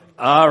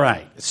All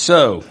right.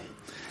 So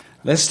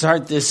let's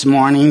start this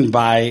morning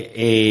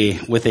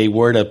with a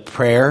word of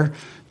prayer.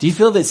 Do you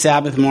feel that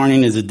Sabbath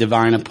morning is a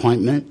divine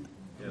appointment?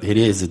 Yes. It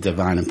is a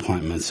divine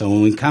appointment. So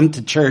when we come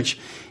to church,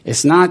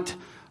 it's not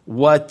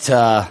what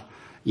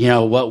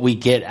we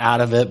get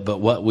out of it, but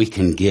what we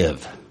can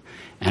give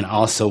and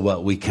also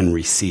what we can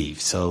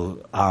receive.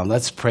 So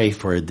let's pray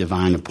for a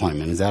divine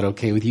appointment. Is that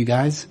okay with you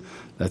guys?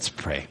 Let's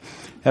pray.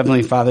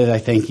 Heavenly Father, I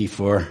thank you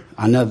for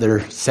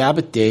another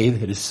Sabbath day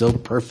that is so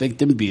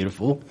perfect and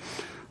beautiful.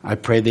 I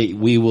pray that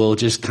we will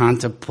just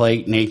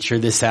contemplate nature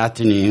this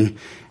afternoon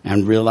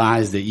and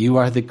realize that you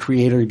are the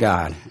Creator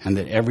God and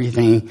that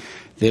everything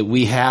that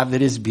we have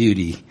that is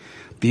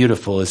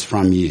beautiful is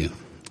from you.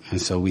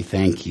 And so we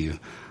thank you.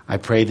 I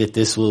pray that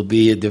this will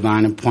be a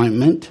divine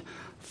appointment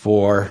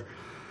for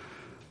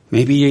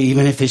maybe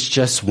even if it's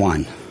just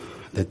one,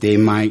 that they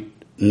might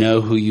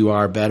know who you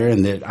are better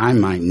and that I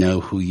might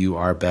know who you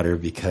are better,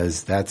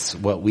 because that's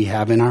what we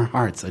have in our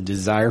hearts, a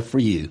desire for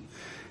you.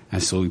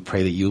 And so we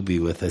pray that you'll be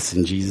with us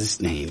in Jesus'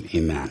 name.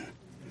 Amen.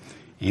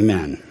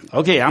 Amen.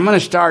 Okay, I'm going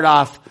to start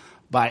off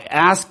by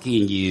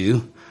asking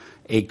you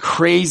a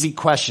crazy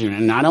question.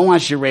 And I don't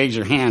want you to raise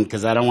your hand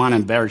because I don't want to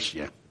embarrass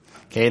you.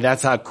 Okay,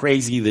 that's how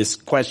crazy this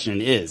question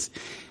is.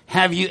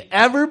 Have you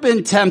ever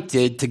been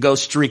tempted to go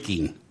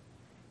streaking?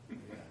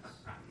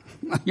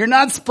 You're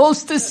not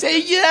supposed to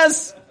say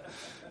yes.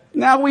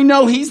 Now we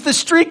know he's the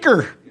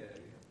streaker.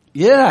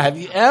 Yeah, have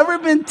you ever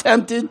been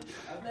tempted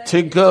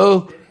to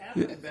go?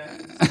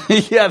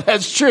 Yeah,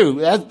 that's true.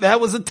 That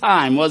was a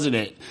time, wasn't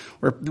it?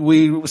 Where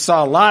we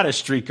saw a lot of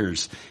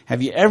streakers.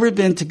 Have you ever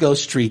been to go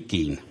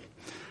streaking?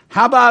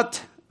 How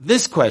about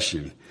this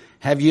question?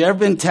 Have you ever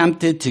been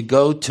tempted to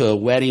go to a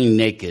wedding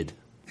naked?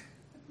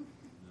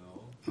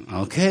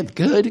 No. Okay,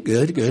 good.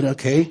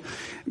 Okay.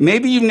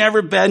 Maybe you've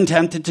never been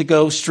tempted to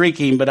go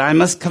streaking, but I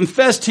must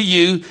confess to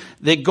you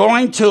that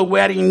going to a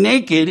wedding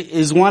naked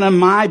is one of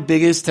my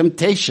biggest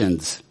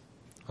temptations.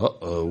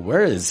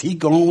 Where is he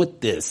going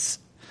with this?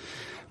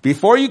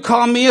 Before you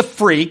call me a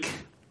freak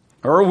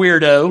or a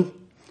weirdo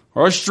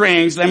or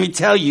strange, let me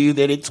tell you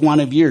that it's one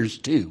of yours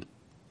too.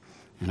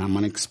 And I'm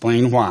going to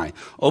explain why.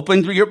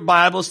 Open your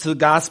Bibles to the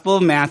Gospel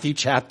of Matthew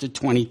chapter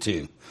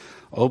 22.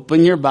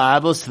 Open your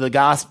Bibles to the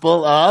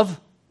Gospel of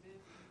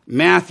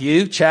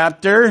Matthew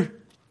chapter.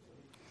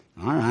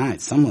 All right,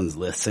 someone's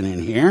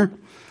listening here.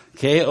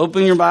 Okay,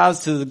 open your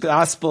Bibles to the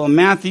Gospel of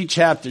Matthew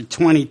chapter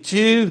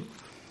 22.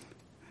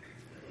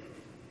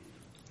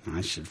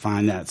 I should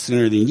find that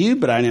sooner than you,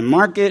 but I didn't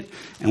mark it.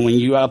 And when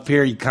you up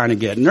here, you kind of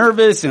get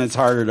nervous and it's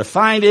harder to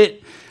find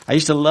it. I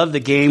used to love the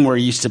game where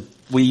we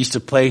used to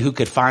play who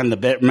could find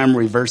the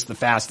memory verse the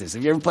fastest.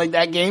 Have you ever played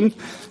that game?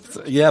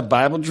 Yeah,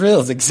 Bible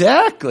drills.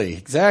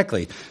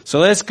 Exactly. So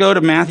let's go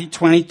to Matthew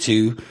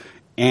 22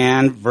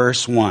 and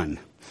verse 1.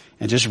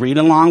 And just read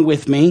along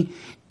with me.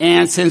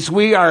 And since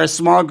we are a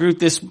small group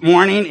this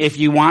morning, if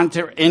you want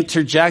to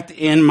interject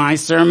in my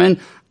sermon,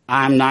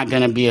 I'm not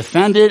going to be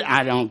offended.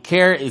 I don't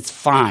care. It's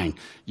fine.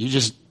 You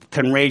just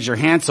can raise your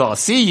hand so I'll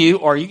see you,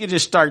 or you can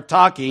just start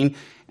talking,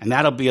 and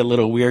that'll be a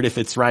little weird if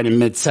it's right in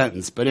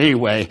mid-sentence. But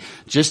anyway,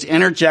 just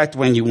interject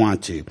when you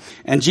want to.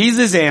 And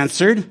Jesus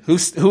answered.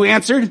 Who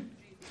answered?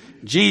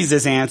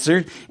 Jesus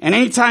answered. And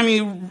anytime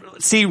you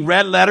see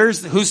red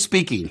letters, who's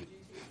speaking?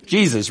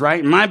 Jesus, right?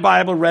 In my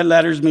Bible, red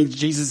letters means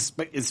Jesus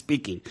is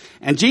speaking.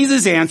 And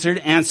Jesus answered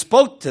and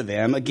spoke to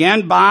them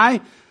again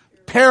by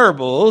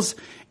parables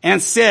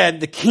and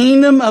said, the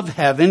kingdom of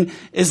heaven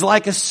is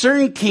like a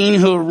certain king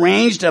who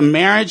arranged a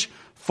marriage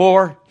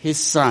for his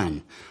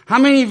son. How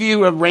many of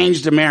you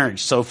arranged a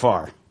marriage so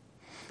far?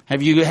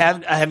 Have you,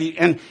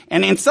 and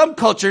in some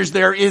cultures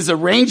there is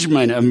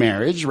arrangement of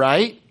marriage,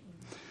 right?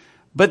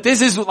 But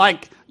this is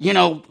like,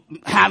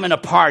 having a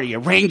party,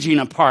 arranging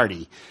a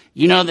party.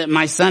 You know that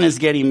my son is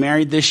getting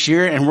married this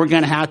year and we're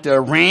going to have to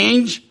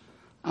arrange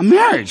a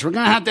marriage. We're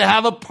going to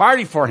have a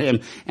party for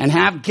him and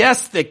have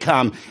guests that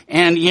come.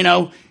 And,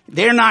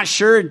 they're not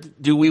sure,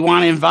 do we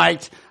want to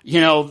invite,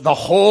 the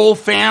whole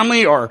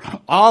family or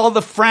all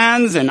the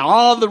friends and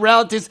all the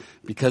relatives?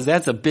 Because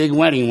that's a big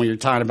wedding when you're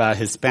talking about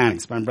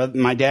Hispanics.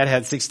 My dad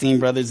had 16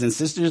 brothers and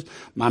sisters.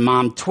 My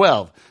mom,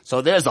 12.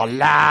 So there's a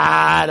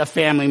lot of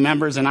family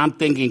members and I'm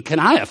thinking, can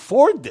I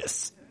afford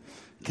this?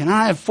 Can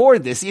I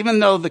afford this? Even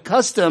though the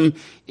custom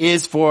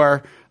is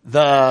for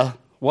the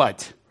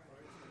what?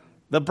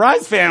 The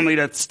bride's family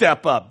to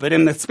step up. But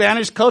in the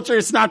Spanish culture,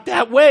 it's not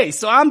that way.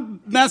 So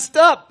I'm messed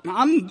up.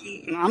 I'm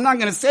not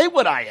going to say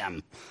what I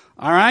am.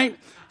 All right.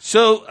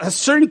 So a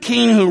certain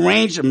king who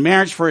arranged a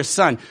marriage for his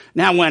son.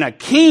 Now, when a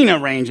king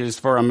arranges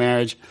for a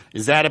marriage,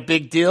 is that a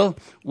big deal?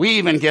 We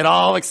even get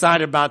all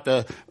excited about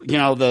the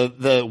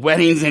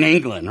weddings in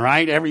England,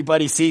 right?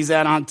 Everybody sees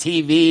that on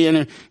TV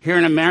and here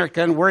in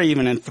America, and we're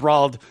even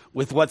enthralled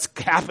with what's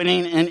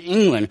happening in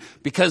England.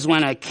 Because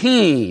when a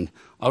king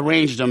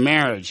arranged a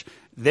marriage,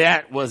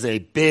 that was a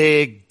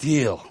big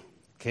deal.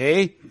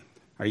 Okay?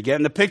 Are you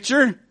getting the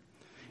picture?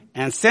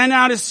 And sent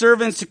out his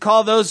servants to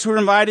call those who were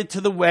invited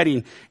to the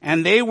wedding.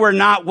 And they were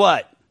not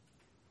what?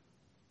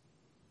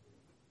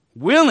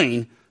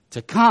 Willing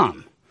to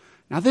come.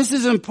 Now this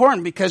is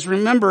important because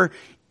remember,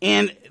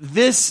 in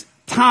this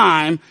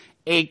time,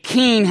 a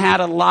king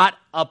had a lot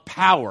of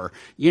power.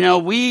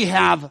 We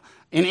have,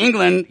 in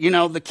England,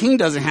 the king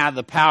doesn't have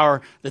the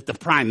power that the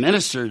prime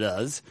minister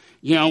does.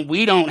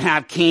 We don't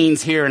have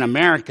kings here in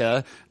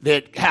America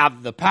that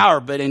have the power,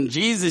 but in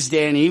Jesus'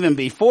 day and even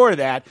before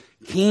that,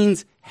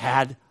 kings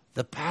had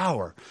the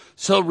power.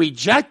 So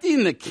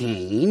rejecting the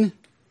king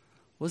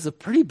was a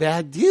pretty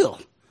bad deal.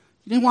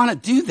 You didn't want to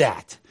do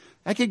that.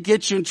 That could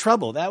get you in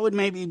trouble. That would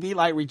maybe be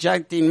like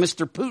rejecting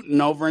Mr.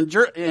 Putin over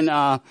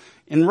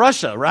in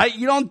Russia, right?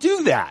 You don't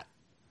do that.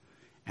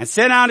 And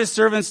sent out his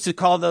servants to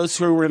call those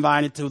who were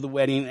invited to the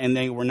wedding, and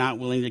they were not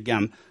willing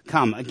to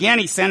come. Again,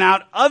 he sent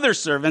out other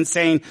servants,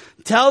 saying,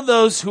 tell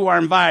those who are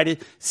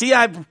invited, see,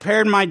 I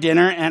prepared my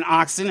dinner, and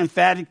oxen and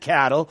fatted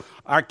cattle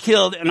are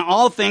killed, and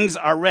all things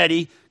are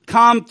ready.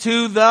 Come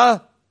to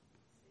the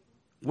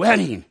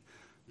wedding.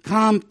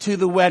 Come to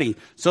the wedding.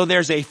 So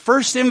there's a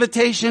first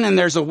invitation, and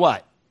there's a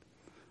what?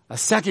 A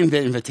second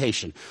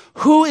invitation.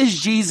 Who is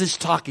Jesus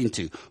talking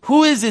to?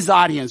 Who is his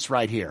audience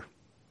right here?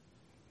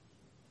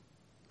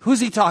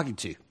 Who's he talking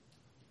to?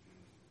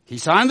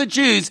 He's talking to the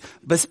Jews,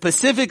 but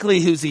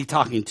specifically who's he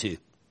talking to?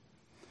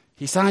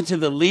 He's talking to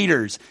the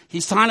leaders.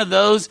 He's talking to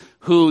those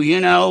who, he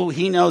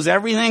knows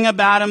everything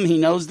about them. He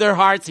knows their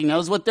hearts. He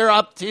knows what they're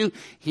up to.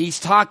 He's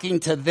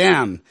talking to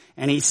them,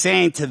 and he's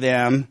saying to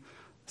them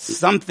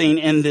something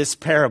in this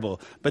parable.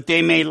 But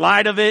they made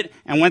light of it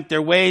and went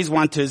their ways,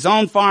 one to his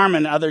own farm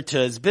and other to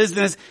his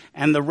business,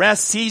 and the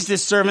rest seized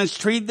his servants,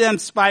 treated them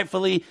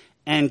spitefully,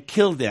 and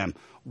killed them.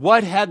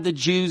 What had the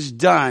Jews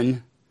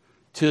done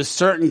to a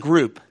certain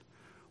group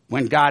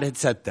when God had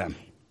set them?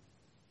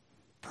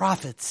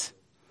 Prophets.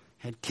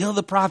 Had killed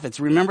the prophets.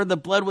 Remember, the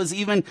blood was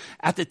even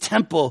at the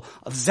temple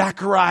of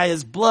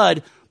Zechariah's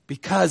blood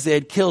because they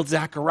had killed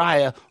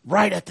Zechariah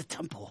right at the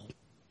temple.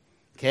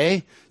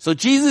 Okay? So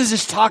Jesus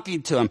is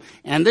talking to them.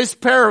 And this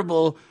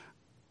parable,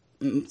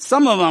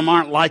 some of them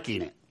aren't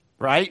liking it,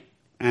 right?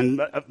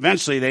 And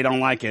eventually they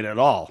don't like it at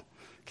all.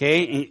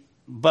 Okay?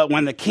 But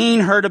when the king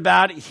heard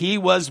about it, he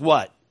was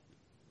what?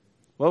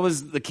 What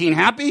was the king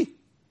happy?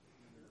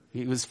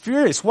 He was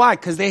furious. Why?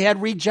 Because they had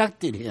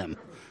rejected him.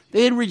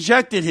 They had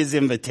rejected his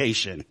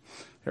invitation.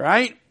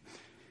 Right?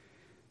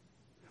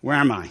 Where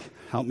am I?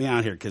 Help me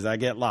out here because I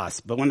get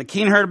lost. But when the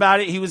king heard about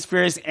it, he was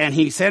furious, and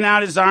he sent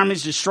out his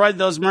armies, destroyed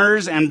those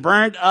murders, and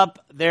burned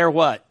up their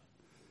what?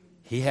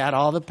 He had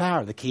all the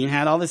power. The king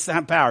had all this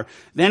power.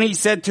 Then he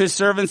said to his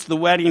servants, the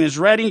wedding is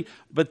ready,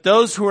 but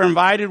those who were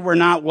invited were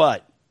not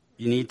what?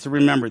 You need to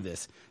remember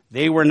this.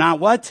 They were not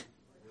what?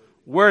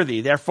 Worthy.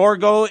 Therefore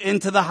go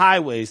into the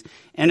highways,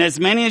 and as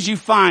many as you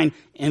find,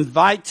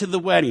 invite to the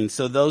wedding.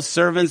 So those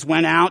servants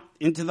went out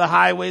into the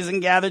highways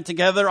and gathered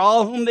together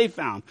all whom they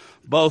found.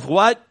 Both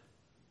what?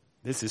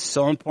 This is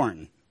so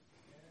important.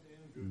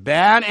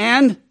 Bad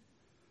and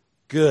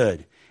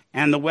good.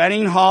 And the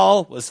wedding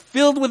hall was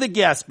filled with the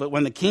guests. But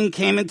when the king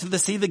came in to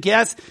see the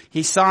guests,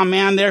 he saw a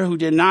man there who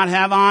did not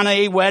have on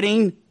a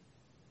wedding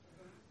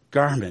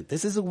garment.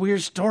 This is a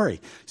weird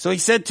story. So he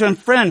said to him,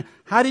 friend,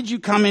 how did you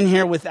come in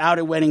here without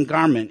a wedding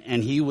garment?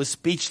 And he was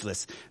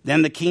speechless.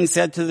 Then the king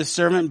said to the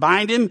servant,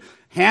 bind him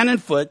hand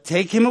and foot,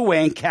 take him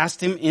away and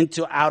cast him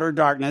into outer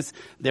darkness.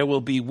 There will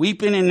be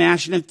weeping and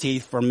gnashing of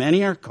teeth, for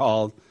many are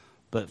called,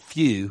 but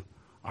few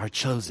are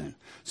chosen.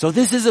 So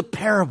this is a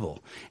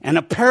parable. And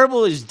a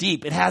parable is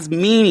deep. It has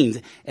meanings.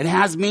 It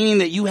has meaning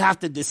that you have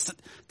to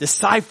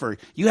decipher.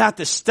 You have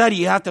to study.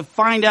 You have to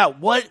find out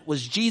what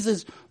was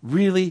Jesus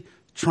really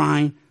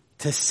trying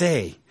to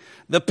say.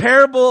 The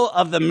parable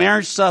of the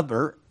marriage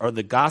supper, or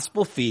the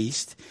gospel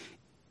feast,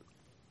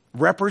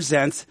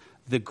 represents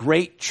the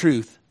great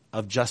truth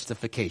of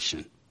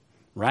justification.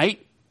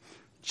 Right?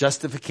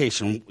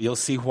 Justification. You'll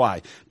see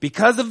why.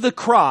 Because of the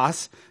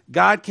cross,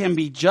 God can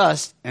be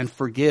just and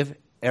forgive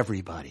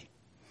everybody.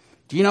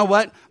 Do you know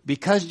what?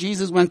 Because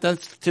Jesus went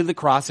to the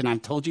cross, and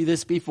I've told you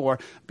this before,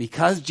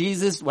 because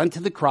Jesus went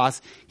to the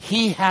cross,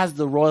 he has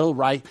the royal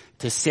right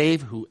to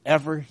save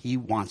whoever he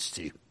wants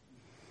to.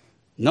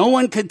 No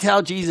one could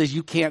tell Jesus,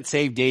 you can't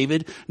save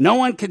David. No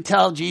one could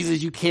tell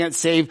Jesus, you can't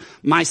save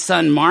my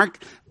son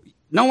Mark.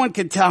 No one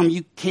could tell him,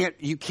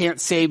 you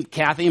can't save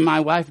Kathy, my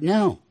wife.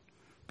 No,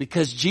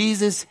 because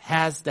Jesus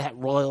has that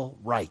royal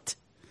right.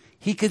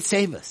 He could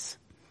save us.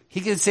 He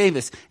can save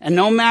us. And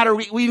no matter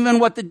even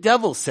what the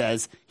devil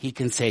says, he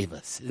can save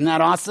us. Isn't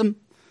that awesome?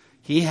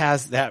 He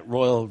has that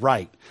royal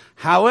right.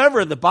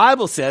 However, the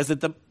Bible says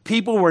that the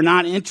people were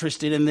not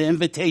interested in the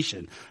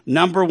invitation.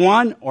 Number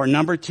one or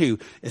number two,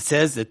 it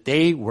says that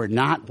they were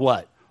not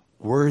what?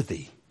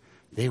 Worthy.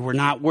 They were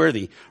not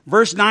worthy.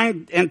 Verse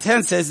 9 and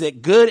 10 says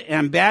that good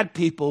and bad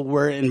people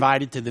were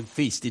invited to the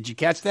feast. Did you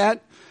catch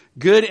that?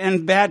 Good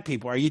and bad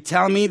people. Are you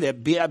telling me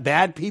that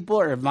bad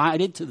people are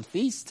invited to the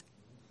feast?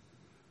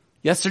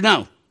 Yes or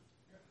no?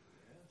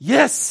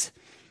 Yes.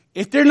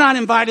 If they're not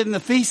invited in the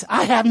feast,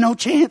 I have no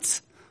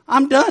chance.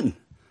 I'm done.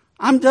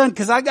 I'm done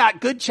because I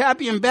got good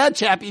chappy and bad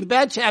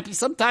chappy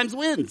sometimes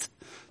wins.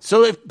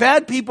 So if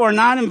bad people are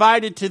not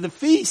invited to the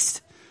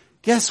feast,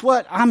 guess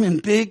what? I'm in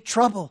big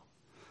trouble.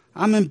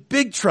 I'm in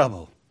big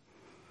trouble.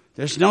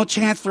 There's no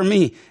chance for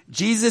me.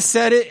 Jesus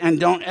said it, and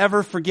don't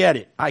ever forget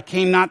it. I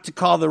came not to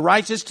call the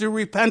righteous to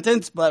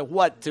repentance, but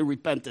what to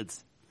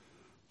repentance?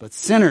 But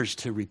sinners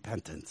to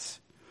repentance.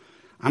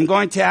 I'm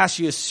going to ask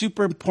you a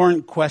super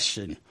important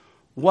question.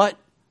 What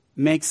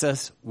makes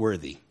us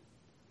worthy?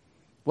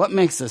 What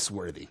makes us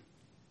worthy?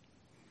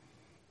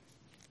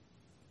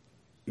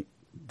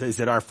 Is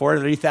it our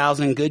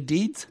 43,000 good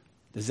deeds?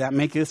 Does that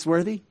make us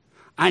worthy?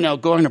 I know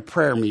going to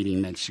prayer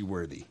meeting makes you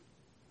worthy.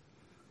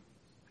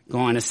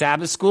 Going to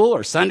Sabbath school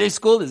or Sunday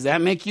school, does that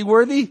make you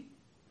worthy?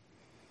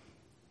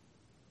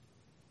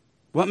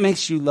 What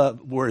makes you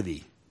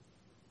worthy?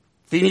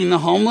 Feeding the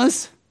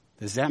homeless,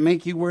 does that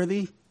make you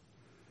worthy?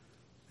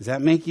 Does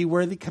that make you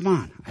worthy? Come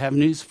on, I have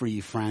news for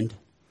you, friend.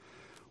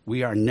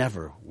 We are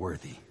never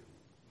worthy.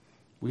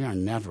 We are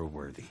never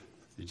worthy.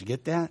 Did you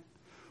get that?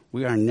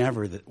 We are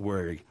never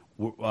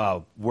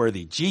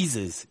worthy.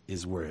 Jesus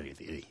is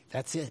worthy.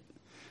 That's it.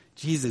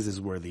 Jesus is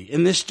worthy.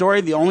 In this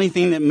story, the only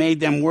thing that made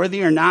them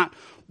worthy or not,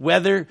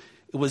 whether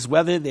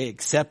they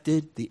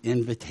accepted the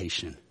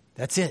invitation.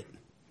 That's it.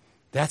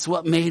 That's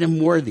what made them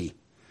worthy.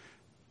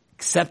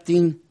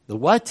 Accepting the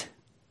what?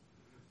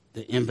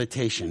 The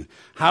invitation.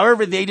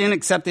 However, they didn't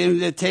accept the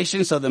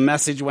invitation, so the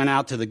message went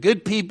out to the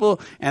good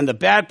people and the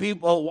bad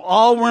people.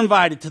 All were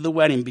invited to the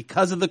wedding.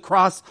 Because of the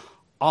cross,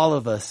 all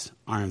of us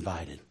are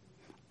invited.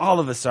 All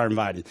of us are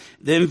invited.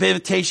 The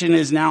invitation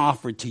is now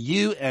offered to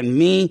you and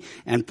me,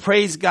 and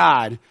praise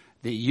God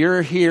that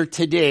you're here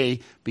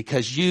today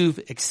because you've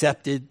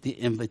accepted the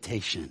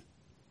invitation.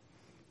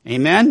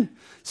 Amen?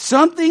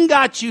 Something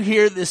got you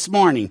here this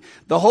morning.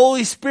 The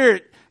Holy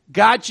Spirit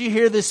got you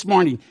here this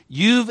morning.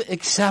 You've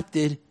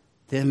accepted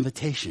the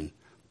invitation.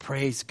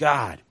 Praise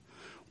God.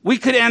 We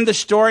could end the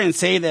story and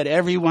say that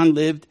everyone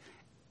lived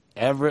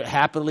ever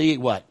happily,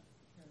 what?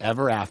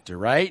 Ever after,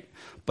 right?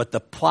 But the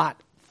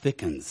plot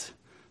thickens.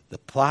 The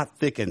plot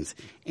thickens.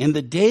 In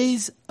the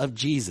days of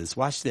Jesus,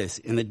 watch this.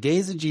 In the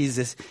days of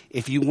Jesus,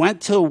 if you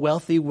went to a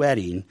wealthy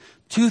wedding,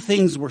 two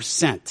things were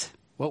sent.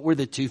 What were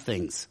the two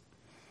things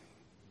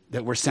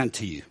that were sent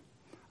to you?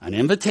 An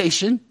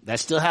invitation. That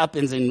still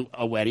happens in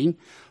a wedding.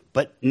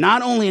 But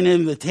not only an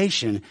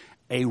invitation,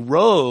 a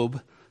robe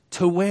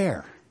to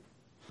wear.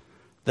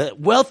 The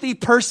wealthy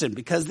person,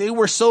 because they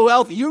were so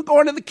wealthy, you were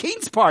going to the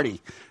king's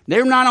party. They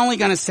were not only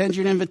going to send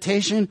you an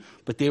invitation,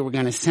 but they were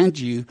going to send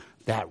you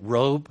that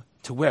robe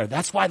to wear.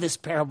 That's why this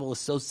parable is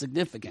so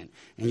significant.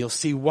 And you'll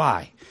see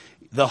why.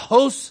 The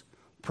host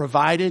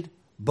provided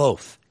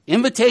both.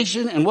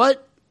 Invitation and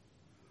what?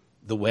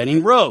 The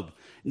wedding robe.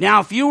 Now,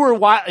 if you were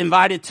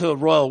invited to a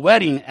royal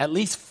wedding, at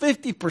least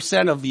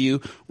 50% of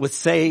you would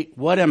say,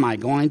 what am I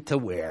going to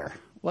wear?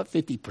 What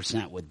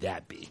 50% would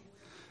that be?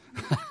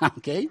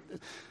 Okay.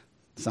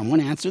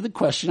 Someone answered the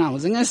question. I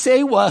wasn't going to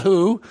say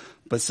wahoo,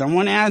 but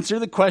someone answered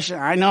the question.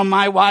 I know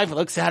my wife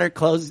looks at her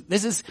clothes.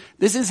 This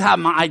is how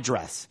I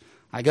dress.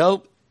 I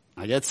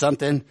get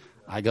something.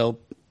 I go,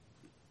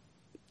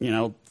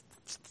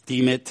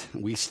 steam it.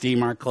 We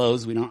steam our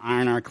clothes. We don't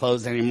iron our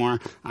clothes anymore.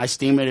 I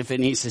steam it if it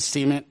needs to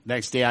steam it.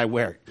 Next day I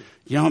wear it.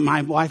 You know what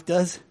my wife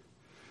does?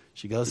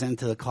 She goes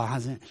into the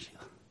closet.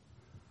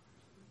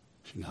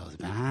 She goes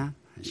back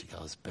and she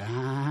goes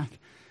back.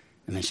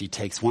 And then she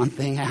takes one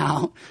thing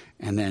out,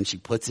 and then she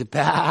puts it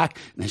back,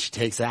 and then she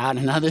takes out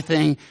another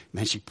thing, and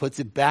then she puts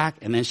it back,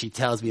 and then she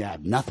tells me I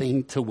have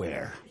nothing to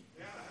wear.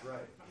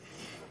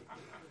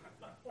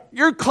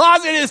 Your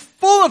closet is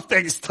full of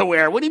things to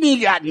wear. What do you mean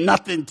you got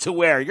nothing to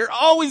wear? You're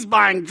always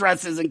buying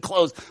dresses and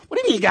clothes. What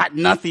do you mean you got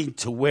nothing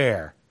to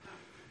wear?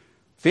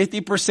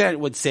 50%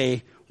 would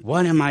say,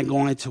 what am I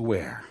going to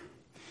wear?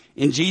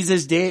 In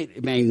Jesus' day,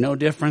 it made no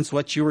difference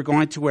what you were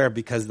going to wear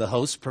because the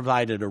host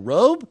provided a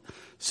robe.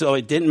 So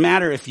it didn't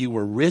matter if you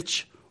were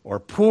rich or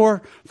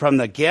poor, from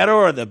the ghetto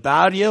or the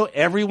barrio,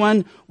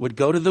 everyone would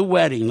go to the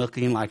wedding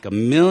looking like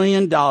 $1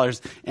 million.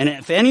 And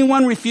if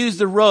anyone refused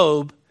the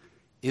robe,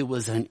 it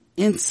was an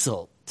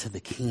insult to the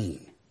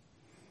king.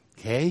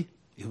 Okay?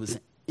 It was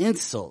an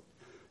insult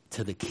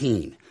to the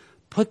king.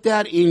 Put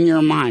that in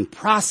your mind.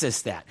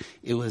 Process that.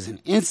 It was an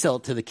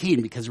insult to the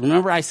king because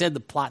remember I said the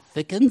plot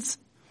thickens?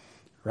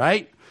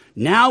 Right?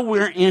 Now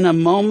we're in a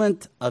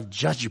moment of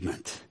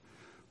judgment.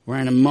 We're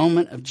in a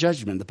moment of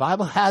judgment. The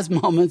Bible has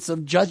moments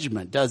of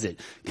judgment, does it?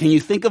 Can you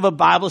think of a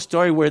Bible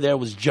story where there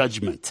was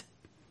judgment?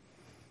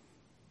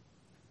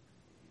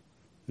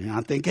 You're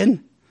not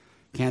thinking?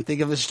 Can't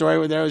think of a story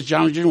where there was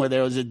judgment, where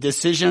there was a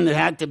decision that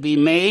had to be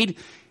made.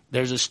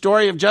 There's a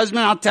story of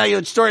judgment. I'll tell you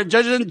a story of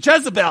judgment.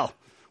 Jezebel.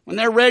 When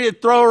they're ready to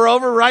throw her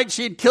over, right?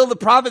 She'd killed the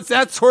prophets.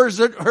 That's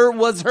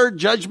was her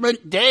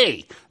judgment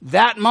day.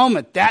 That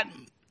moment, that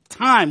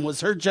time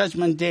was her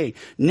judgment day.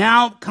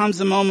 Now comes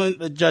the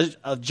moment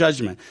of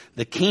judgment.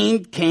 The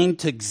king came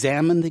to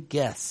examine the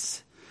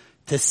guests,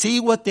 to see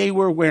what they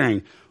were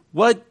wearing.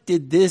 What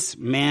did this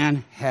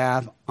man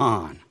have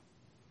on?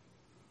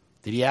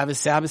 Did he have a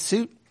Sabbath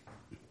suit?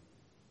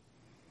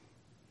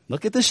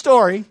 Look at the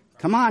story.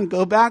 Come on,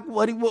 go back.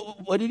 What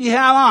did he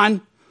have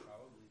on?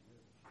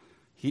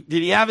 Did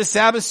he have a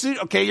Sabbath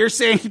suit? Okay, you're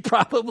saying he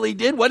probably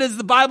did. What does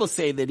the Bible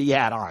say that he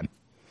had on?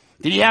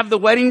 Did he have the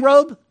wedding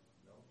robe?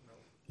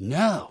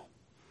 No.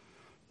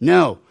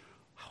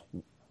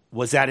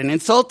 Was that an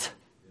insult?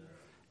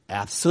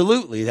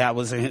 Absolutely, that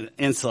was an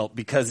insult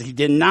because he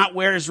did not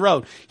wear his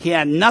robe. He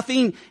had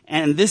nothing,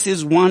 and this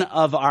is one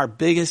of our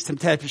biggest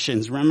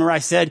temptations. Remember I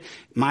said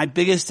my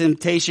biggest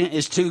temptation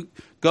is to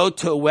go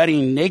to a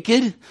wedding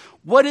naked?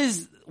 What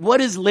is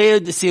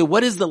Laodicea?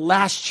 What is the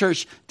last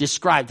church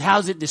described?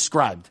 How's it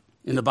described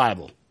in the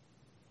Bible?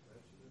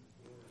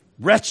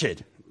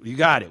 Wretched. You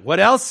got it. What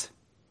else?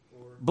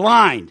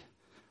 Blind.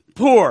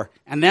 Poor.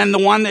 And then the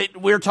one that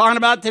we're talking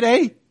about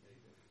today?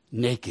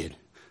 Naked.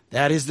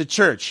 That is the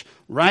church,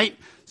 right?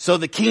 So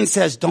the king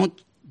says,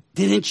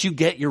 didn't you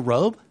get your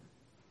robe?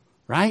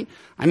 Right?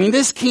 I mean,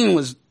 this king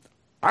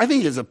I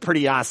think is a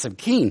pretty awesome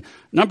king.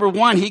 Number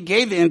one, he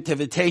gave the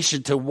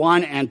invitation to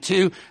 1 and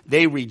 2.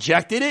 They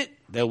rejected it.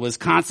 There was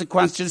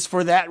consequences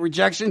for that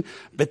rejection.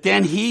 But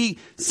then he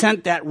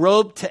sent that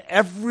robe to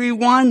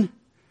everyone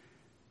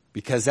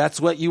because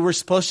that's what you were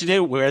supposed to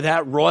do. Wear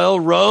that royal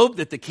robe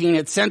that the king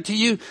had sent to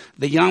you.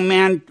 The young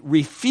man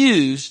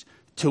refused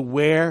to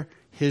wear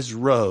his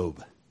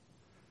robe.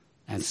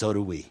 And so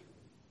do we.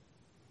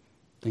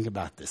 Think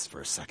about this for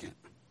a second.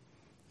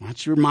 I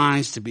want your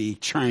minds to be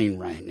churning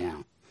right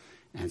now.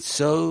 And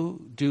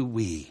so do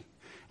we.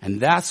 And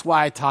that's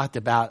why I talked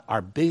about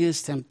our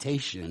biggest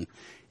temptation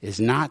is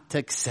not to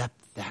accept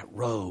that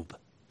robe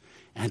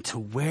and to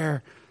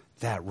wear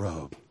that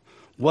robe.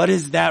 What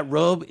is that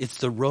robe? It's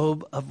the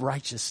robe of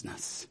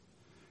righteousness.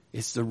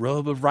 It's the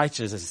robe of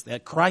righteousness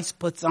that Christ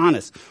puts on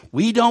us.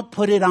 We don't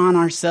put it on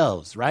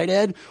ourselves, right,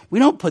 Ed? We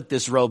don't put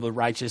this robe of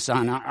righteousness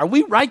on. Are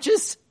we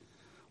righteous?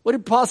 What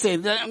did Paul say?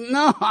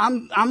 No,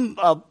 I'm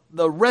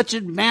the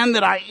wretched man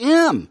that I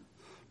am,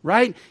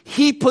 right?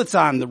 He puts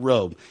on the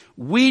robe.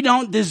 We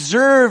don't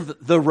deserve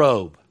the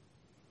robe.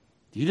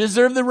 Do you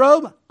deserve the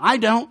robe? I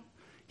don't.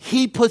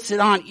 He puts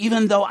it on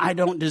even though I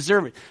don't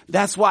deserve it.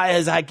 That's why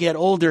as I get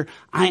older,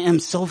 I am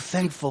so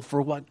thankful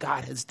for what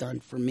God has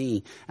done for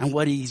me and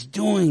what he's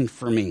doing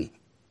for me.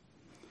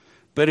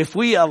 But if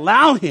we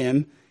allow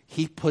him,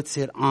 he puts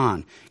it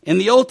on. In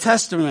the Old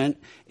Testament,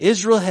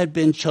 Israel had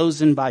been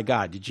chosen by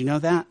God. Did you know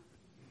that?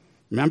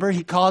 Remember,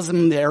 he calls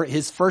him there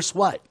his first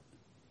what?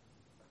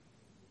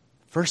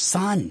 First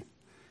son.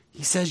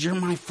 He says, you're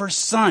my first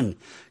son.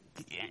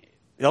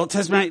 The Old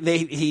Testament,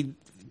 he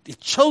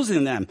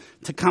chosen them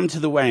to come to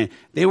the wedding.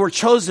 They were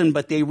chosen,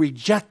 but they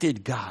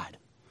rejected God.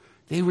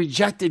 They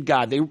rejected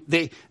God.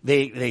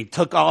 They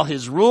took all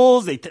his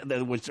rules, they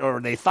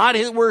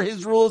thought were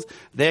his rules.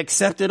 They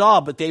accepted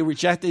all, but they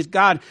rejected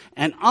God.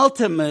 And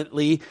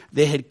ultimately,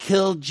 they had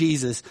killed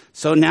Jesus.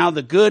 So now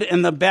the good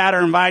and the bad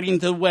are inviting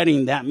to the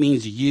wedding. That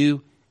means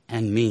you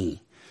and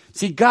me.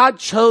 See, God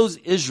chose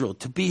Israel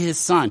to be his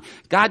son.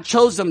 God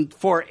chose them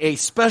for a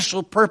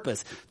special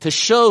purpose, to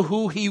show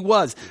who he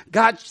was.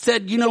 God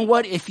said, you know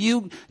what? If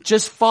you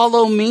just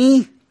follow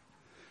me,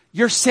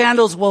 your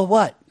sandals will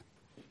what?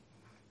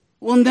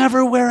 Will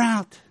never wear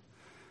out.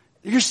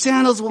 Your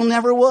sandals will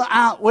never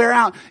wear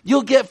out.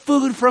 You'll get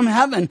food from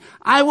heaven.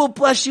 I will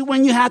bless you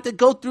when you have to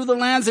go through the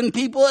lands and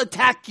people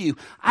attack you.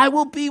 I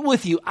will be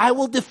with you. I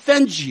will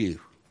defend you.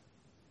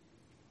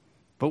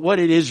 But what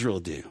did Israel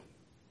do?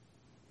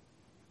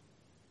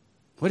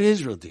 What did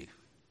Israel do?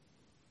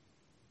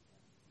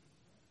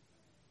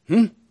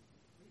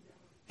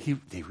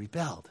 They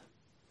rebelled.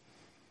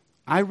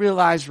 I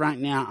realize right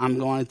now I'm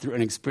going through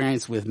an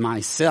experience with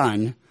my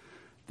son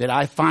that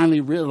I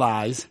finally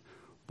realize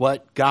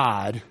what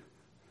God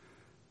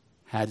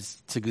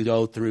has to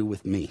go through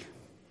with me.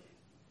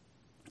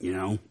 You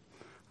know,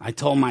 I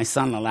told my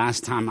son the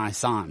last time I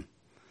saw him,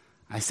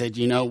 I said,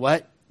 you know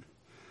what?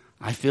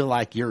 I feel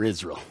like you're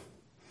Israel.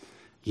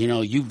 You know,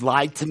 you've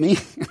lied to me.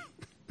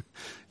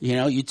 You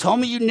know, you told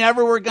me you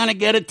never were going to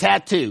get a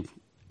tattoo,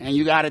 and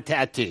you got a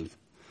tattoo,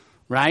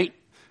 right?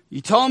 You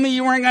told me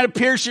you weren't going to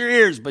pierce your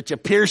ears, but you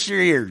pierced your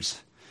ears.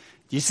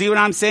 Do you see what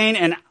I'm saying?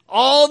 And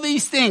all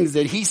these things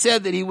that he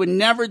said that he would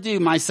never do,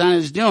 my son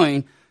is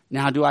doing.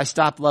 Now, do I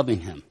stop loving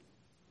him?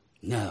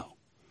 No.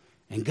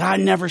 And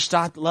God never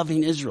stopped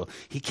loving Israel.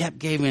 He kept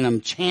giving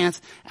them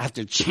chance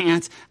after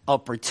chance,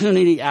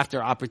 opportunity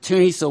after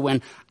opportunity. So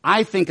when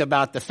I think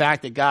about the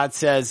fact that God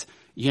says,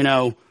 you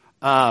know,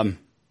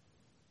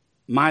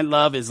 my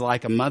love is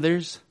like a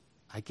mother's,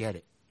 I get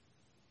it.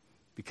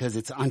 Because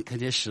it's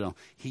unconditional.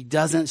 He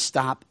doesn't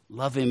stop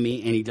loving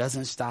me and he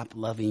doesn't stop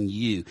loving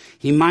you.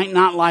 He might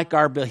not like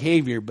our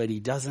behavior, but he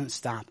doesn't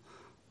stop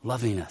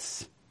loving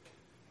us.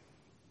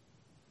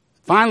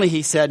 Finally,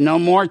 he said no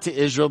more to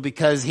Israel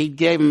because he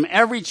gave them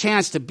every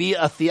chance to be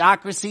a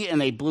theocracy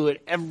and they blew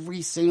it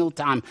every single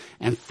time.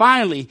 And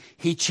finally,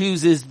 he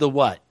chooses the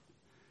what?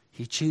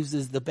 He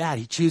chooses the bad.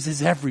 He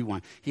chooses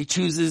everyone. He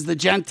chooses the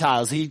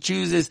Gentiles. He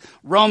chooses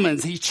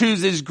Romans. He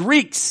chooses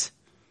Greeks.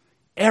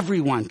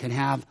 Everyone can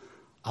have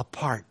a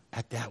part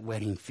at that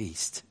wedding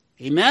feast.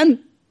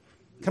 Amen?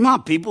 Come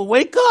on, people,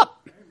 wake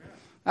up.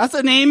 That's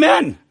an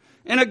amen.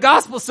 In a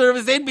gospel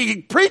service, they'd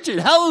be preaching,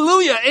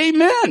 hallelujah,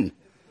 amen.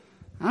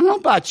 I don't know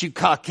about you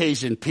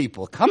Caucasian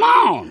people. Come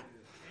on.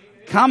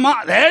 Come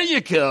on. There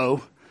you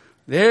go.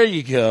 There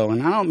you go.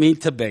 And I don't mean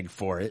to beg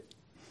for it.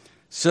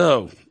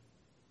 So,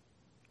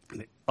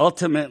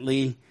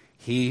 ultimately,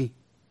 he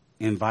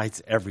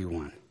invites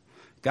everyone.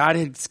 God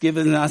has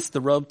given us the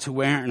robe to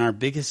wear, and our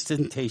biggest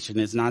temptation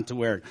is not to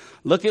wear it.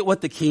 Look at what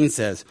the king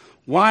says.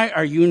 Why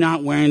are you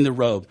not wearing the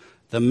robe?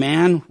 The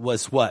man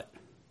was what?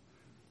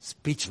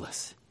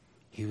 Speechless.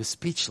 He was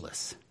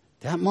speechless.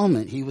 That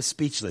moment, he was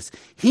speechless.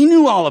 He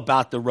knew all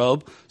about the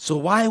robe, so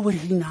why would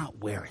he not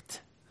wear it?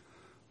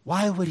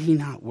 Why would he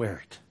not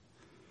wear it?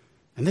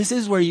 And this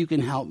is where you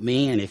can help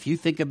me, and if you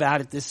think about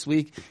it this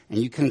week,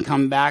 and you can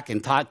come back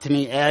and talk to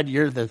me, Ed,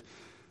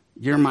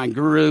 you're my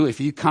guru.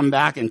 If you come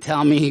back and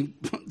tell me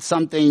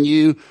something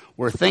you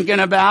were thinking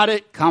about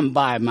it, come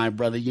by, my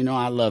brother. You know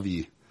I love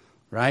you,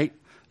 right?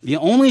 The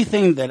only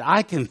thing that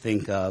I can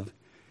think of,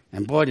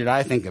 and boy, did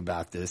I think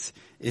about this,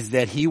 is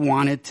that he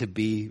wanted to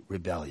be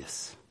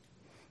rebellious.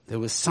 There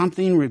was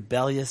something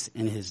rebellious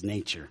in his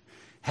nature.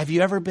 Have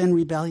you ever been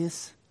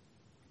rebellious?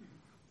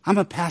 I'm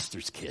a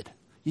pastor's kid.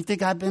 You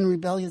think I've been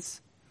rebellious?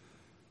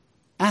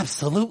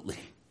 Absolutely.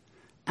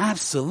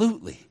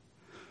 Absolutely.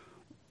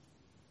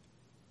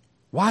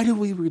 Why do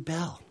we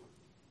rebel?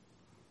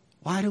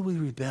 Why do we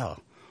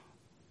rebel?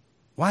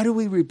 Why do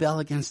we rebel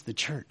against the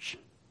church?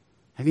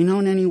 Have you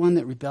known anyone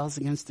that rebels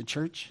against the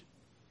church?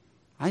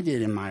 I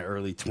did in my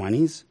early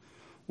 20s.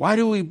 Why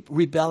do we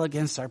rebel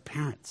against our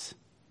parents?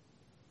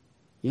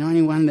 You know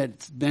anyone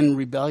that's been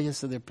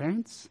rebellious of their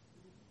parents?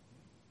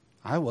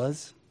 I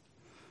was.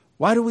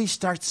 Why do we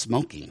start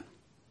smoking?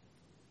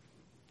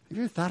 Have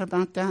you ever thought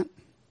about that?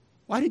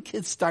 Why did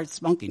kids start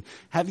smoking?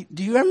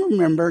 Do you ever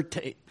remember?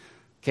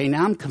 Okay,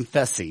 now I'm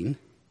confessing.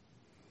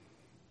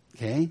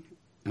 Okay,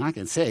 and I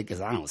can say it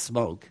because I don't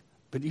smoke.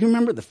 But do you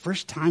remember the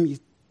first time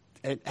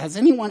has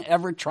anyone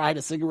ever tried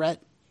a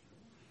cigarette?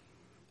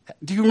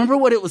 Do you remember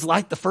what it was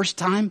like the first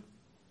time?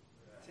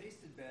 It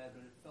tasted bad,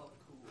 but it felt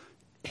cool.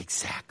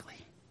 Exactly.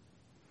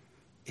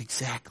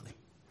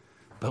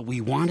 But we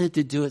wanted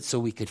to do it so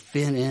we could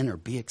fit in or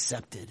be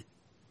accepted.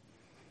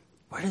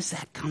 Where does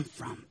that come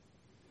from?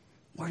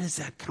 Where does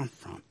that come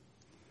from?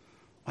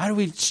 Why do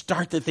we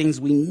start the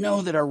things we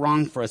know that are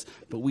wrong for us,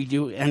 but we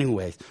do it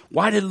anyways?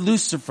 Why did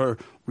Lucifer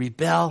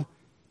rebel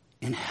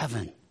in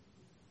heaven?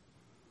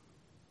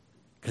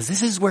 Because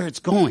this is where it's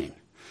going.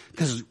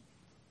 Because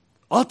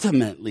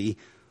ultimately,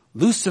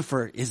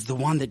 Lucifer is the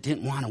one that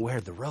didn't want to wear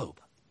the robe.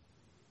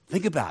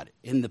 Think about it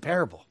in the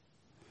parable.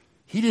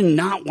 He did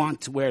not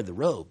want to wear the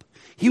robe.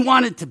 He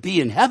wanted to be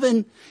in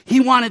heaven.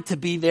 He wanted to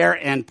be there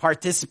and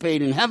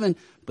participate in heaven,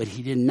 but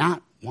he did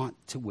not want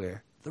to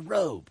wear the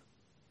robe.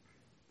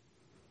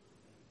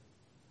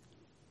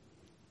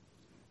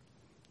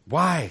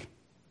 Why?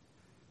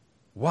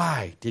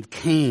 Why did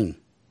Cain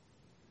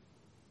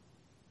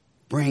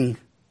bring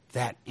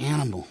that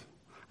animal?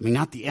 I mean,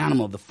 not the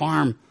animal, the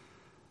farm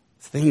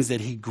things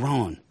that he'd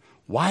grown.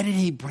 Why did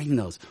he bring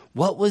those?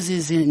 What was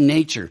his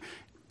nature?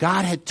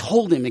 God had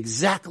told him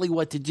exactly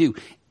what to do.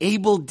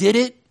 Abel did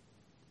it,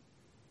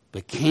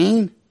 but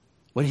Cain,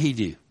 what did he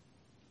do?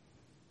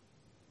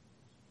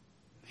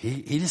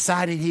 He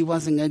decided he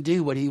wasn't going to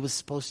do what he was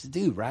supposed to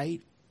do, right?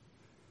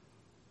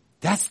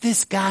 That's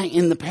this guy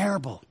in the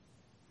parable.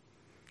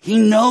 He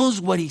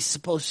knows what he's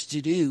supposed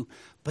to do,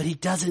 but he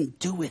doesn't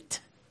do it.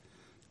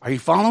 Are you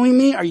following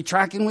me? Are you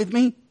tracking with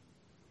me?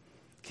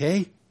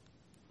 Okay.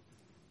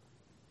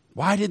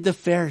 Why did the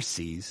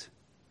Pharisees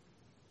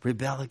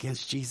rebel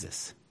against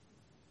Jesus?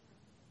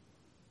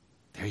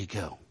 There you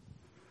go.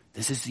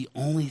 This is the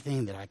only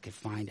thing that I could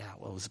find out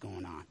what was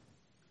going on.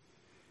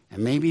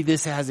 And maybe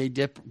this has a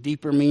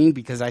deeper meaning,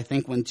 because I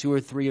think when two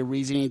or three are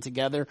reasoning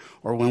together,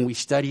 or when we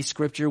study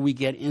scripture, we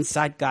get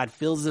insight. God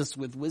fills us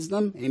with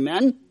wisdom.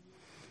 Amen?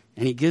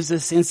 And he gives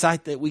us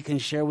insight that we can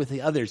share with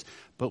the others.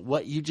 But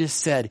what you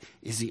just said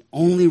is the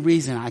only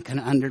reason I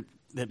can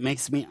that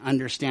makes me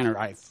understand, or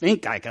I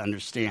think I can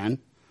understand.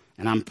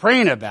 And I'm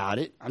praying about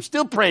it. I'm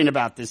still praying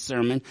about this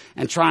sermon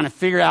and trying to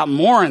figure out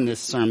more in this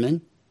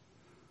sermon.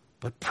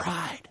 But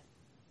pride.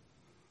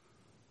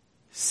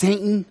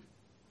 Satan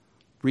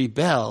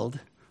rebelled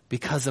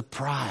because of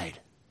pride.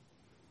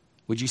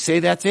 Would you say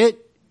that's it?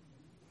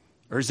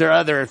 Or is there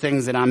other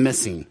things that I'm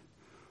missing?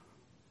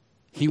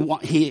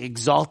 He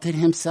exalted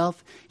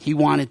himself. He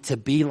wanted to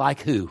be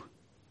like who?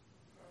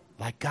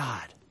 Like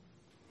God.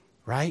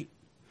 Right?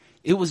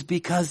 It was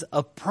because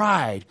of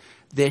pride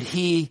that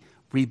he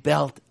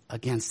rebelled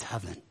against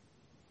heaven.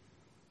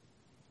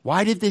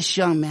 Why did this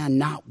young man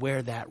not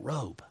wear that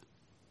robe?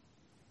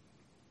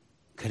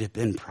 Could it have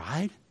been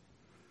pride?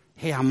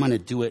 Hey, I'm going to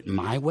do it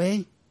my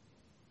way.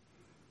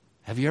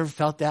 Have you ever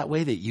felt that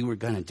way, that you were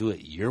going to do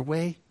it your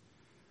way?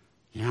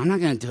 You know, I'm not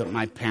going to do it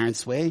my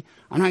parents' way.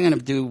 I'm not going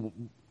to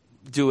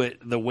do it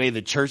the way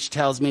the church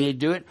tells me to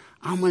do it.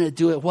 I'm going to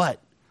do it what?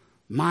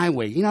 My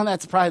way. You know,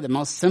 that's probably the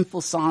most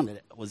sinful song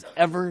that was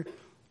ever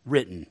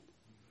written.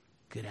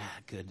 Good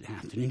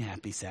afternoon,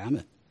 happy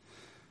Sabbath.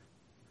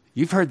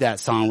 You've heard that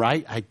song,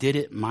 right? I did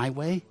it my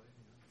way.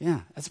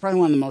 Yeah, that's probably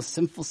one of the most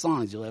sinful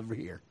songs you'll ever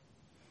hear.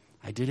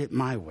 I did it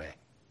my way.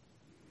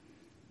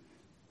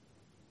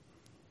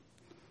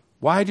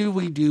 Why do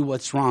we do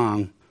what's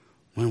wrong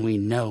when we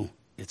know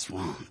it's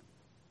wrong?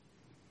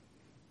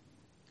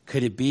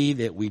 Could it be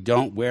that we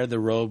don't wear the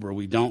robe or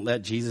we don't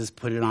let Jesus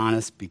put it on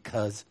us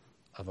because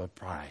of our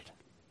pride?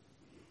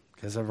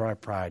 Because of our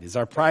pride. Is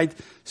our pride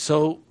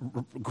so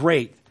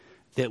great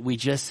that we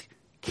just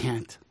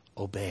can't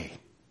obey?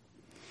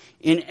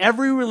 In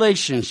every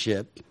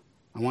relationship,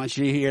 I want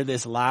you to hear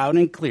this loud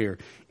and clear.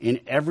 In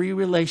every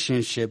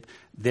relationship,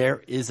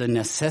 there is a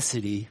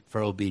necessity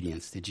for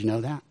obedience. Did you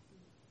know that?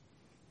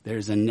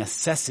 There's a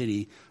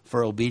necessity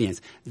for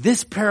obedience.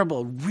 This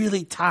parable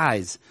really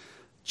ties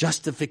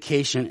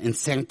justification and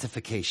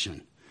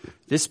sanctification.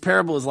 This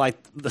parable is like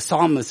the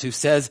psalmist who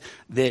says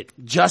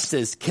that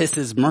justice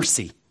kisses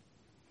mercy,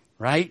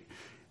 right?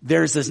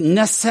 There's a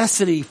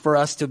necessity for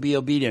us to be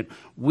obedient.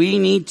 We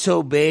need to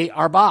obey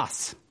our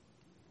boss.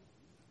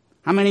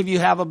 How many of you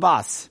have a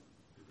boss?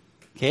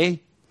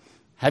 Okay.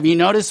 Have you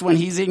noticed when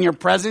he's in your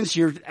presence,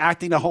 you're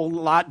acting a whole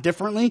lot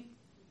differently?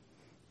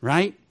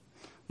 Right?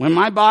 When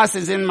my boss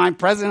is in my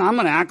presence, I'm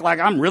going to act like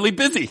I'm really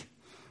busy.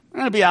 I'm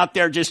going to be out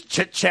there just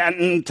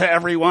chit-chatting to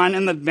everyone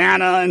in the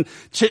manna and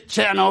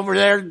chit-chatting over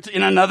there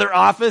in another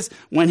office.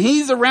 When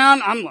he's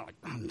around, I'm like,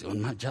 I'm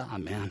doing my job,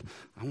 man.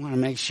 I want to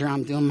make sure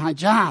I'm doing my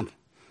job.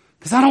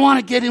 Because I don't want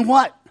to get in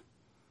what?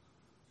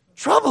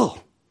 Trouble.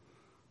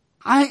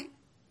 I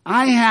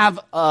have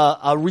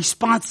a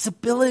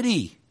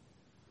responsibility.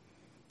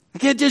 I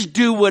can't just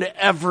do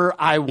whatever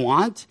I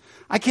want.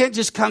 I can't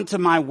just come to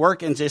my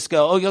work and just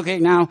go, oh, okay,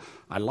 now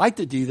I'd like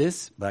to do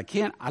this, but I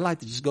can't. I like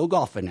to just go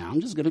golfing now.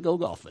 I'm just going to go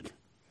golfing.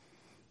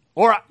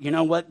 Or, you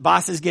know what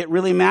bosses get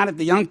really mad at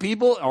the young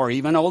people or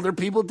even older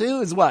people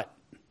do is what?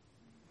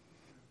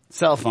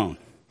 Cell phone.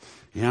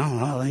 You know,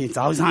 well, he's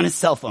always on his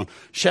cell phone.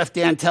 Chef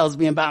Dan tells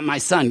me about my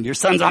son. Your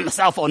son's on the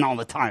cell phone all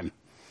the time.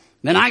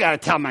 Then I got to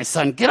tell my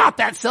son, get off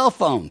that cell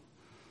phone.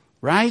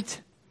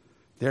 Right?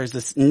 There's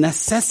this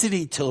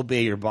necessity to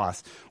obey your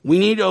boss. We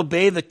need to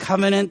obey the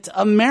covenant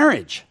of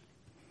marriage.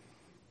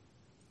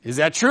 Is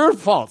that true or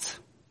false?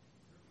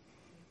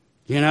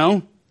 You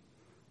know,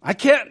 I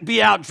can't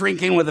be out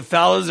drinking with the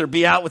fellas or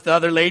be out with the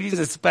other ladies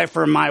and expect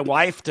for my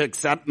wife to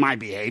accept my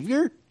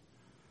behavior.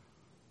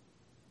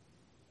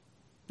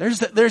 There's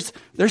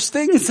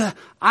things that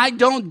I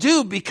don't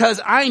do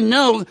because I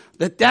know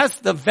that that's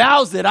the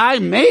vows that I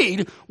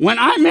made when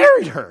I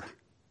married her.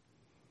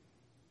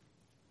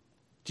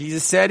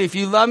 Jesus said, if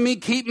you love me,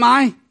 keep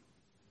my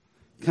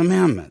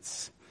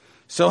commandments.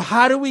 So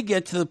how do we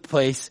get to the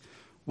place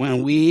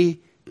when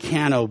we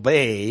can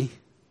obey?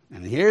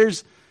 And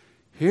here's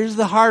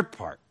the hard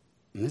part.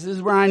 And this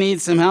is where I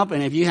need some help.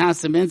 And if you have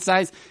some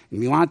insights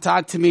and you want to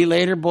talk to me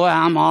later, boy,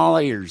 I'm all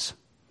ears.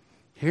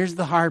 Here's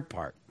the hard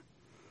part.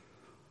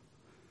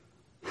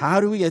 How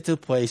do we get to a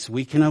place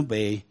we can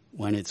obey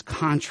when it's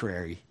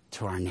contrary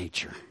to our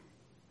nature?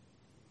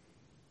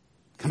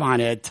 Come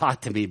on, Ed,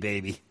 talk to me,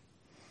 baby.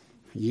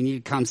 You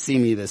need to come see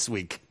me this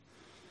week.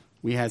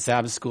 We had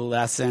Sabbath school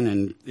lesson,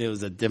 and it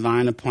was a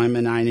divine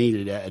appointment I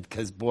needed, Ed,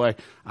 because, boy,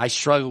 I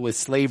struggle with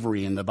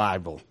slavery in the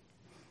Bible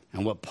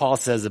and what Paul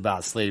says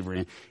about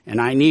slavery.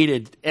 And I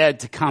needed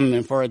Ed to come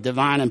in for a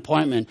divine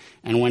appointment.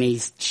 And when he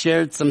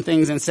shared some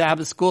things in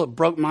Sabbath school, it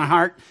broke my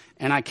heart,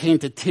 and I came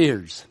to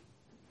tears.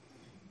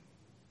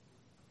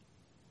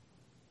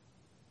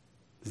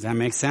 Does that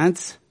make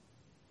sense?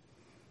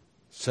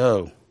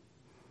 So,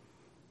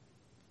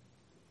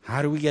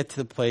 how do we get to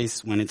the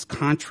place when it's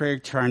contrary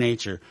to our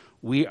nature?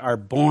 We are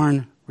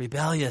born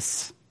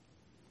rebellious.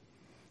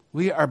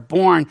 We are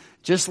born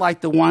just like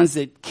the ones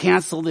that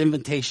canceled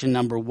invitation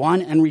number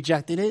 1 and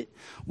rejected it.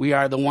 We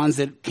are the ones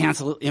that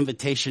canceled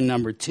invitation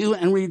number 2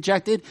 and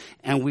rejected.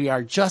 And we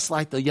are just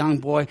like the young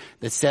boy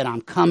that said,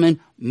 I'm coming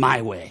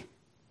my way.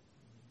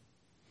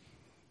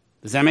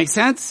 Does that make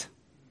sense?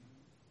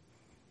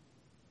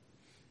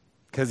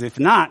 Because if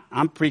not,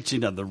 I'm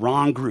preaching to the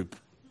wrong group.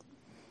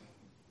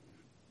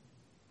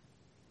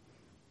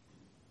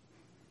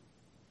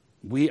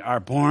 We are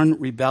born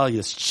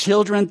rebellious.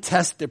 Children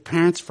test their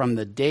parents from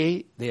the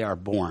day they are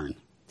born.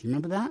 Do you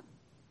remember that?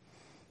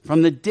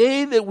 From the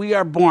day that we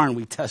are born,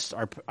 we test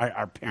our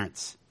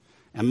parents.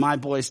 And my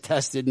boys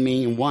tested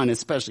me, and one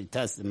especially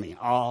tested me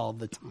all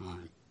the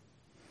time.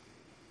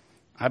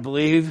 I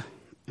believe,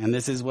 and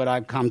this is what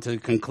I've come to a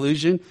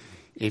conclusion.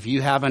 If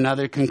you have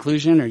another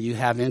conclusion or you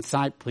have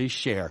insight, please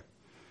share.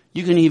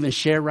 You can even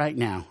share right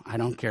now. I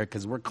don't care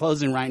because we're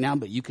closing right now,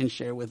 but you can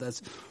share with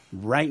us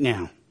right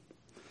now.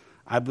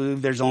 I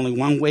believe there's only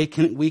one way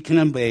we can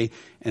obey,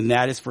 and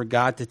that is for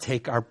God to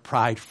take our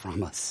pride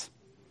from us.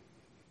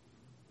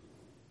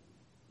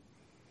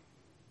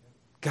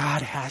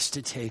 God has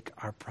to take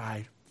our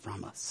pride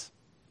from us.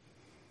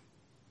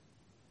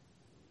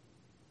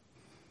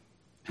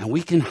 And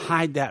we can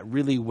hide that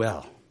really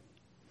well.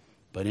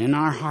 But in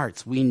our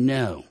hearts, we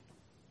know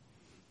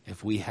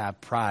if we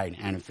have pride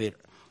and if it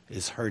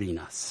is hurting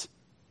us.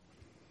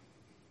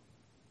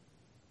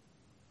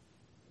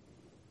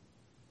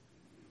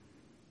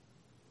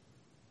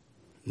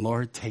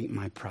 Lord, take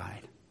my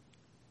pride.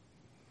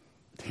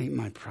 take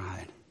my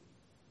pride.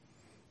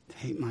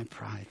 Take my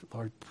pride.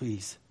 Lord,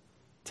 please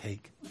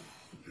take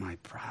my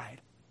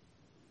pride.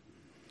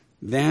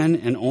 Then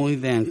and only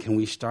then can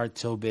we start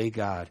to obey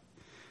God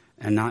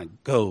and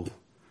not go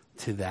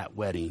to that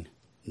wedding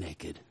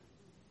naked.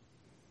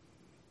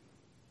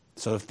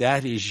 So if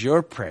that is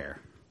your prayer,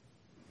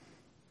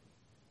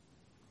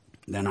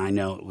 then I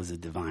know it was a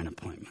divine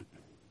appointment.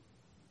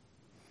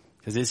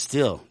 Because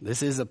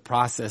this is a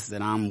process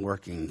that I'm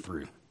working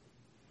through.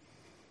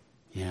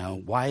 You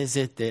know, why is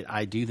it that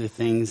I do the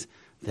things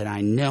that I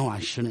know I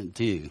shouldn't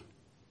do?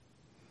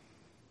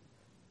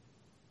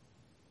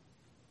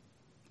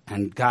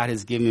 And God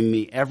has given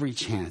me every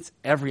chance,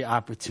 every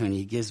opportunity.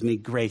 He gives me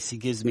grace. He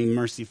gives me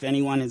mercy. If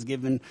anyone has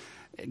given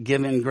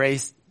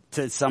grace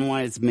to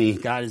someone, it's me.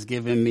 God has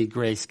given me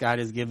grace. God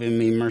has given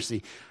me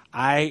mercy.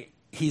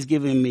 He's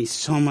given me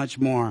so much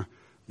more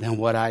than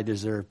what I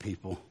deserve,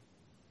 people.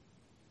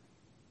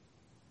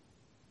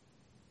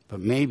 But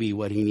maybe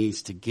what he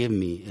needs to give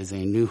me is a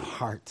new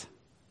heart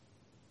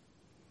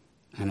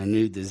and a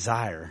new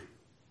desire,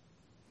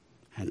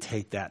 and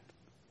take that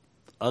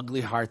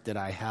ugly heart that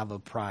I have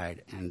of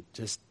pride and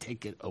just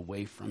take it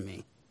away from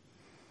me.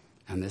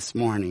 And this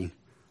morning,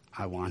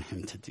 I want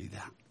him to do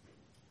that.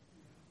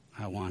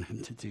 I want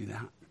him to do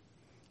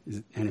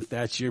that. And if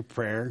that's your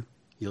prayer,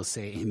 you'll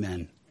say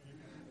amen.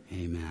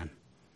 Amen.